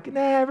 we're all like,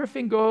 nah,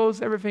 everything goes,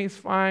 everything's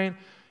fine.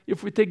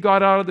 If we take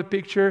God out of the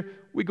picture,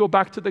 we go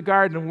back to the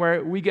garden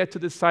where we get to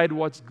decide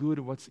what's good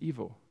and what's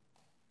evil.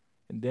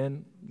 And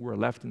then we're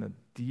left in a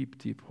deep,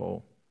 deep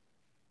hole.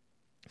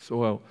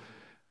 So,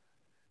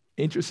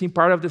 interesting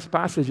part of this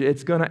passage,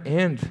 it's going to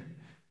end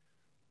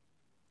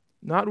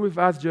not with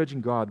us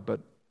judging God,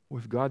 but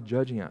with God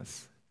judging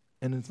us.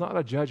 And it's not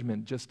a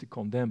judgment just to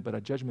condemn, but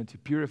a judgment to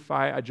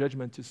purify, a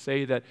judgment to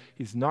say that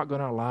he's not going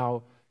to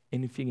allow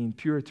anything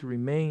impure to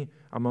remain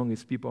among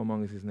his people,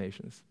 among his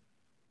nations.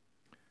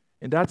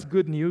 And that's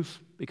good news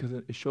because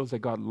it shows that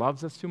God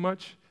loves us too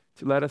much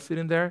to let us sit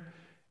in there,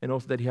 and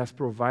also that he has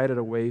provided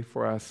a way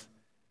for us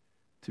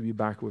to be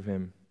back with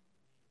him.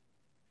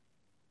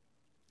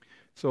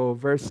 So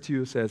verse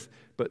 2 says,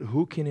 but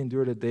who can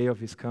endure the day of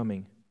his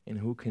coming, and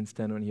who can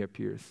stand when he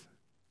appears?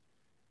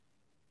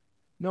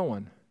 No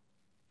one.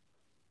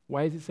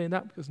 Why is he saying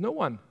that? Because no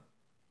one.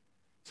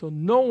 So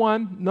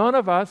none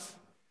of us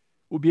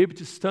will be able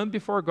to stand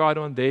before God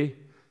one day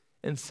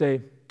and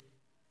say,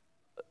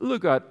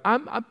 look, God,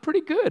 I'm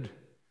pretty good.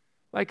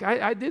 Like,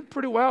 I did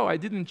pretty well. I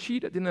didn't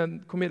cheat. I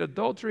didn't commit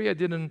adultery.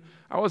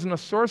 I wasn't a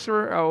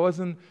sorcerer. I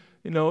wasn't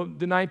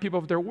denying people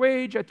of their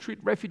wage. I treat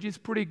refugees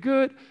pretty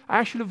good. I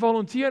actually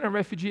volunteer in a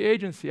refugee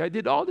agency. I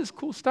did all this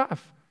cool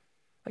stuff.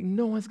 Like,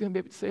 no one's going to be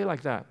able to say it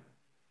like that.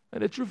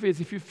 And the truth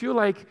is, if you feel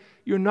like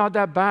you're not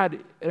that bad,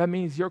 that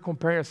means you're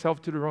comparing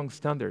yourself to the wrong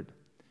standard.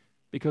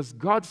 Because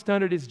God's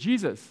standard is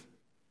Jesus.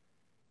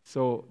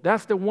 So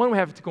that's the one we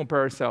have to compare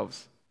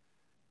ourselves.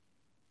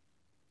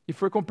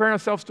 If we're comparing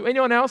ourselves to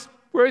anyone else,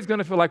 we're always going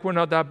to feel like we're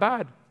not that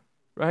bad,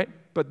 right?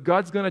 But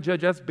God's going to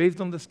judge us based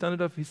on the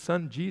standard of his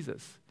son,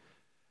 Jesus.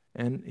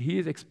 And he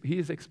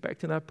is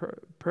expecting a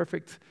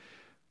perfect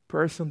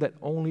person that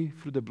only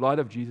through the blood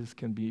of Jesus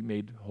can be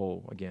made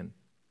whole again.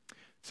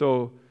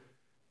 So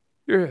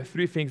here are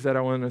three things that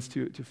I want us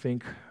to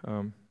think,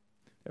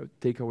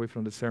 take away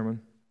from the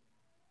sermon.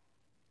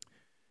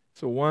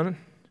 So one,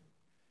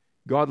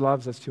 God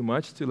loves us too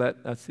much to let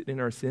us sit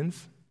in our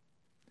sins.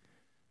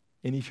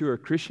 And if you're a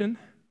Christian,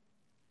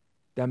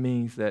 that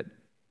means that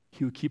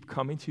He'll keep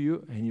coming to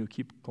you and He'll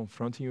keep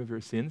confronting you with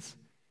your sins.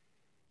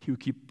 He'll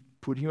keep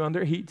putting you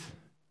under heat.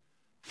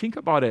 Think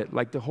about it,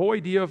 like the whole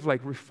idea of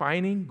like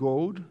refining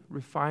gold,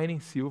 refining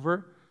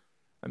silver.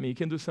 I mean, you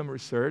can do some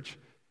research,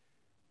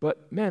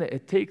 but man,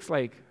 it takes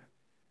like,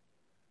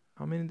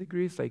 how many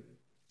degrees? Like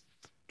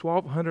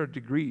 1,200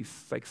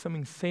 degrees, like some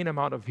insane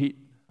amount of heat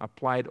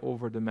applied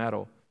over the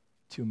metal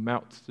to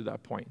melt to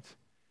that point,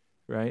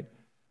 right?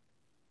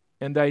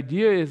 And the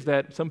idea is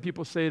that some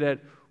people say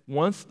that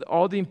once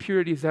all the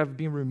impurities have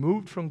been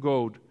removed from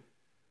gold,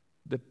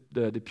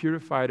 the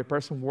purifier, the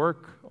person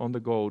work on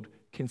the gold,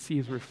 can see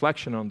his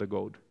reflection on the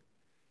gold.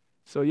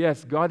 So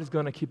yes, God is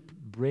going to keep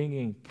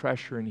bringing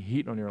pressure and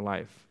heat on your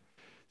life.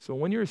 So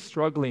when you're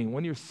struggling,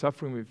 when you're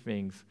suffering with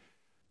things,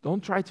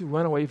 don't try to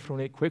run away from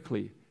it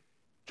quickly.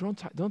 Don't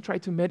try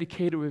to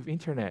medicate it with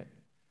internet,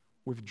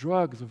 with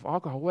drugs, with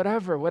alcohol,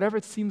 whatever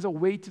it seems a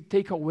way to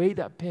take away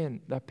that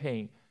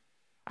pain.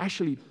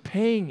 Actually,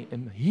 pain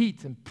and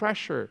heat and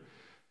pressure.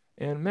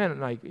 And man,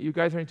 like you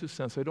guys are in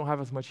Tucson, so you don't have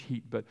as much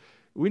heat, but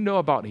we know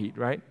about heat,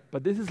 right?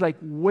 But this is like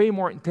way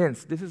more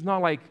intense. This is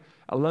not like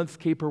a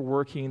landscaper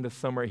working in the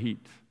summer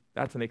heat.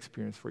 That's an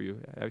experience for you,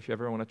 if you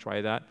ever want to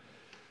try that.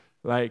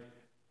 Like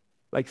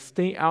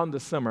staying out in the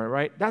summer,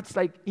 right? That's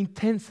like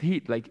intense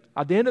heat. Like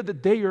at the end of the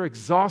day, you're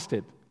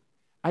exhausted.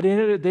 At the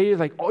end of the day, it's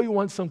like, oh, you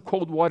want some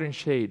cold water and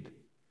shade.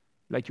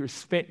 Like you're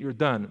spent, you're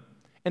done.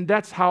 And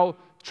that's how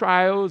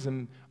trials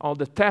and all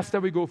the tests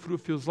that we go through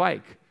feels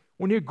like.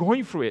 When you're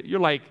going through it, you're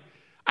like,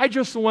 I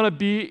just want to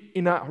be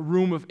in a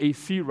room with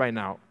AC right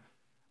now.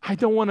 I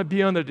don't want to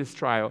be under this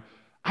trial.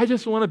 I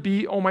just want to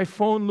be on my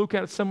phone looking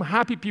at some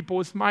happy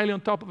people smiling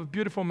on top of a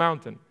beautiful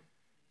mountain.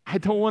 I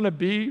don't want to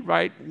be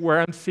right where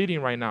I'm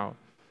sitting right now.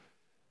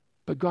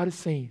 But God is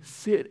saying,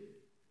 sit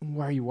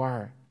where you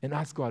are and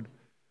ask God,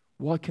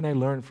 what can I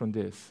learn from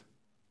this?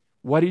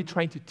 What are you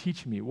trying to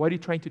teach me? What are you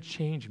trying to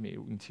change me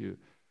into?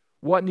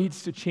 What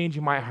needs to change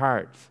in my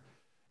heart?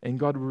 And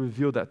God will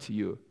reveal that to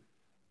you.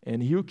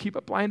 And He'll keep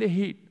applying the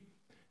heat.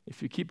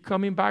 If you keep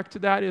coming back to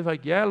that, it's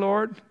like, yeah,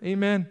 Lord,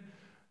 amen.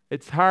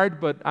 It's hard,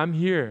 but I'm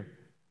here.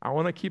 I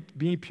want to keep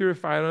being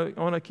purified.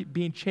 I want to keep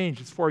being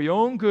changed. It's for your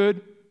own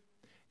good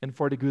and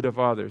for the good of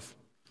others.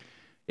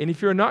 And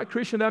if you're not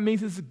Christian, that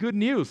means it's good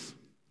news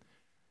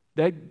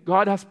that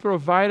God has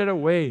provided a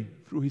way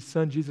through His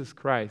Son, Jesus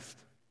Christ,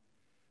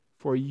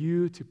 for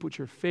you to put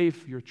your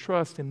faith, your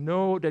trust, and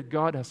know that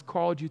God has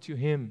called you to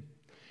Him,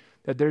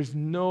 that there's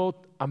no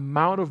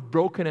amount of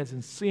brokenness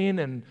and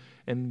sin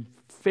and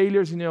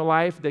failures in your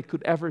life that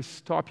could ever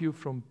stop you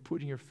from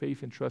putting your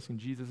faith and trust in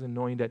Jesus and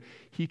knowing that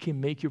He can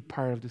make you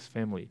part of this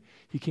family.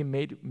 He can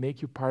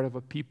make you part of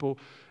a people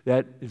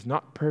that is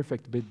not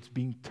perfect, but it's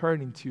being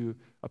turned into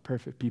a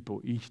perfect people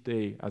each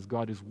day as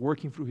God is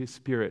working through His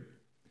Spirit.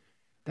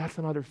 That's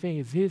another thing.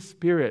 It's His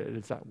Spirit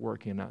that's at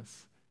work in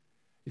us.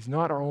 It's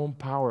not our own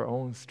power, our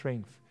own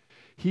strength.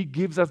 He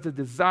gives us the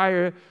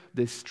desire,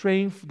 the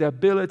strength, the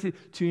ability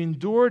to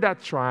endure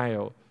that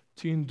trial,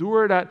 to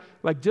endure that,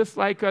 like just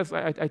like us.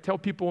 I tell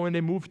people when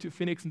they move to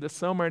Phoenix in the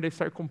summer and they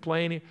start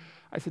complaining,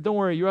 I said, don't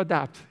worry, you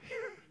adapt.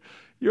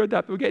 You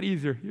adapt. It will get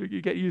easier.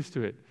 You get used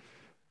to it.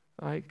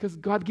 Because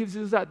God gives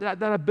us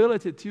that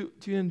ability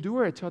to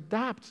endure it, to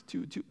adapt,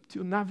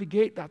 to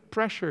navigate that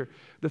pressure,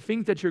 the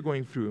things that you're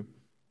going through.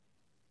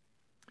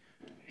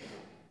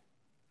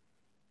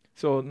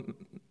 So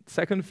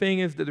second thing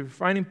is that the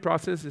refining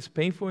process is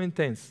painful and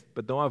intense,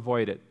 but don't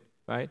avoid it,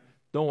 right?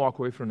 Don't walk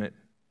away from it.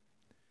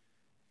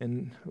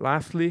 And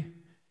lastly,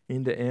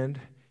 in the end,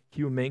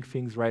 He will make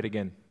things right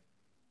again.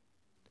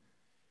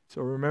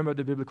 So remember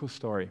the biblical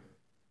story,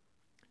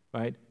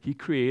 right? He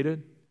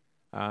created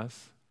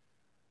us,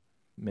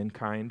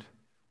 mankind.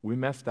 We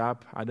messed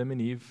up. Adam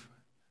and Eve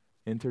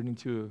entered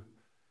into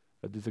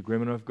a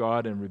disagreement with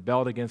God and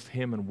rebelled against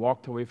Him and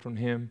walked away from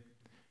Him.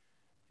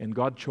 And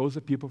God chose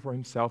a people for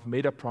Himself,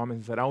 made a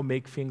promise that I'll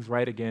make things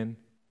right again.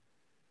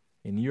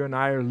 And you and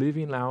I are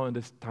living now in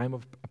this time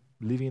of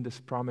living this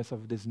promise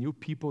of this new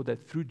people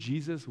that through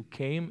Jesus who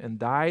came and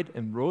died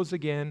and rose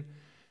again,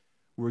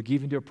 we're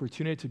given the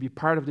opportunity to be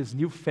part of this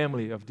new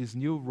family, of this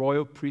new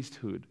royal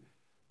priesthood.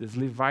 This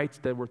Levites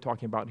that we're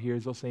talking about here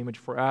is also an image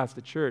for us,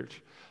 the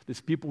church.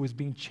 This people who is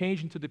being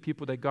changed into the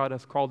people that God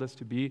has called us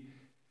to be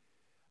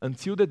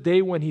until the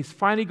day when He's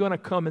finally going to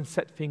come and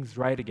set things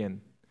right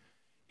again.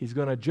 He's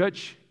going to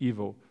judge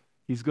evil.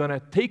 He's going to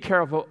take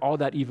care of all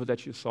that evil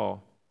that you saw.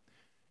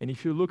 And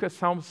if you look at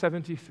Psalm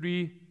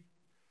 73,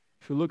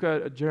 if you look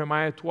at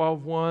Jeremiah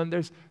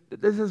 12:1,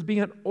 this has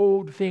been an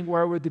old thing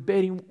where we're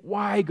debating,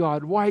 why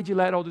God? Why did you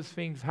let all these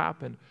things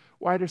happen?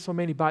 Why are there so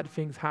many bad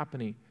things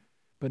happening?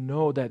 But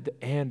know that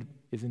the end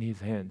is in His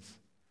hands.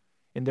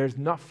 And there's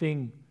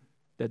nothing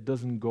that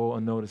doesn't go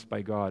unnoticed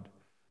by God.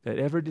 That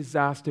every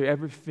disaster,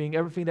 everything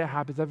that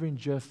happens, every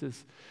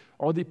injustice,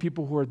 all the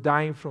people who are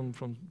dying from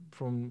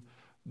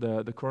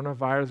the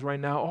coronavirus right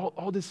now,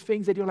 all these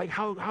things that you're like,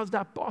 how's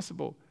that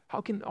possible?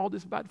 How can all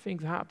these bad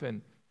things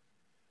happen?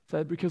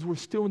 That because we're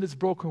still in this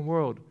broken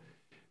world,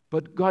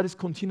 but God is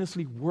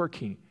continuously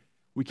working.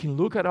 We can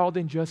look at all the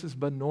injustice,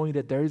 but knowing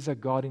that there is a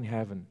God in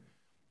heaven.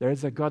 There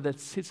is a God that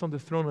sits on the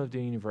throne of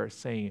the universe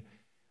saying,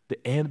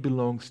 the end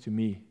belongs to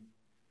me.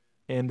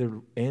 And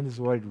the end is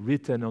what is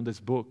written on this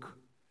book.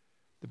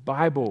 The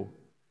Bible,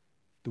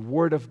 the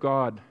Word of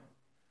God.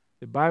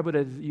 The Bible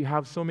that you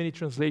have so many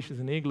translations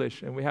in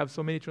English, and we have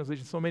so many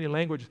translations, so many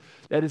languages,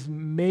 that has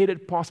made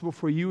it possible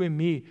for you and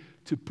me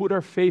to put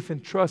our faith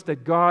and trust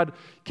that God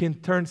can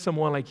turn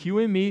someone like you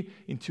and me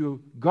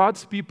into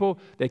God's people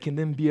that can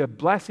then be a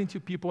blessing to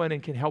people and then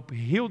can help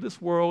heal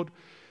this world,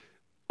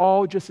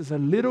 all just as a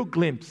little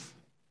glimpse,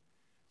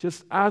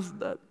 just as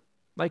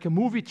like a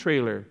movie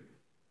trailer.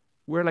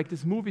 We're like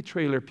this movie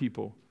trailer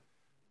people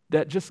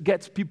that just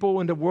gets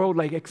people in the world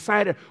like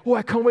excited. Oh,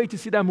 I can't wait to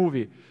see that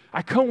movie.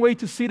 I can't wait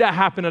to see that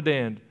happen at the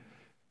end.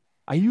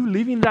 Are you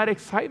living that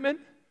excitement?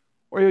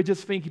 Or you're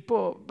just thinking,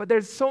 but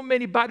there's so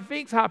many bad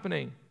things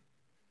happening.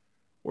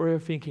 Or you're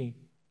thinking,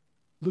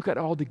 look at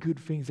all the good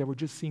things that we're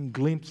just seeing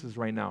glimpses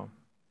right now.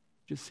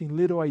 Just seeing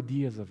little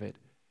ideas of it.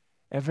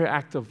 Every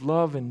act of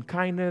love and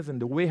kindness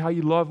and the way how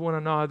you love one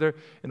another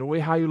and the way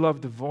how you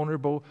love the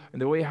vulnerable and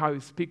the way how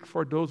you speak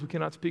for those who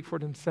cannot speak for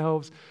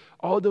themselves.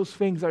 All those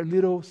things are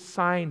little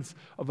signs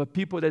of a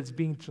people that's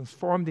being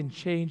transformed and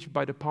changed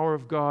by the power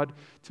of God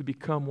to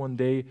become one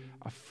day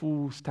a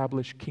full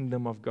established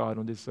kingdom of God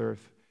on this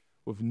earth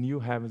with new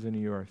heavens and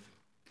new earth.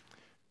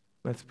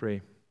 Let's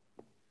pray.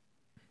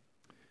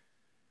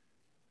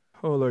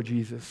 Oh, Lord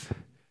Jesus,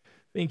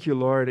 thank you,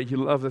 Lord, that you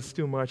love us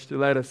too much to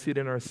let us sit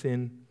in our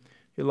sin.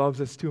 He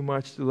loves us too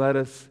much to let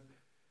us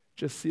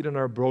just sit in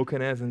our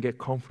brokenness and get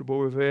comfortable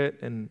with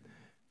it and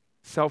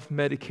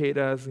self-medicate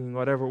us in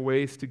whatever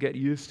ways to get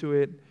used to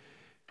it.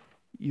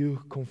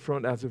 You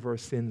confront us with our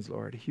sins,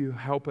 Lord. You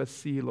help us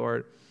see,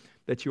 Lord,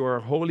 that you are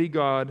a holy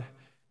God,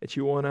 that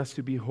you want us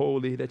to be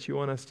holy, that you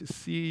want us to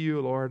see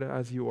you, Lord,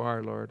 as you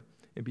are, Lord,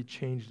 and be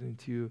changed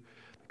into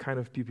the kind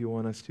of people you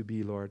want us to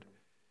be, Lord.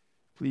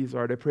 Please,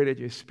 Lord, I pray that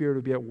your Spirit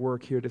will be at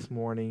work here this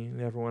morning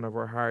in every one of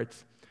our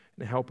hearts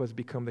and help us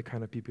become the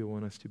kind of people you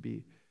want us to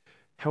be.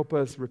 Help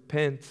us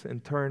repent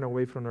and turn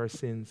away from our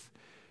sins.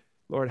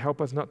 Lord, help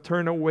us not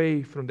turn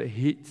away from the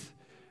heat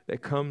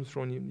that comes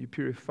from your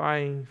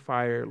purifying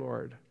fire,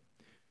 Lord.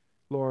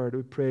 Lord,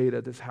 we pray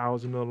that this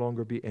house will no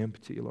longer be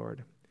empty,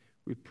 Lord.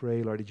 We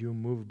pray, Lord, that you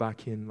move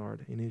back in,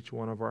 Lord, in each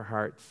one of our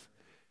hearts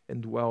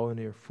and dwell in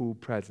your full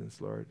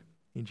presence, Lord.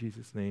 In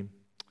Jesus' name,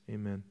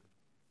 amen.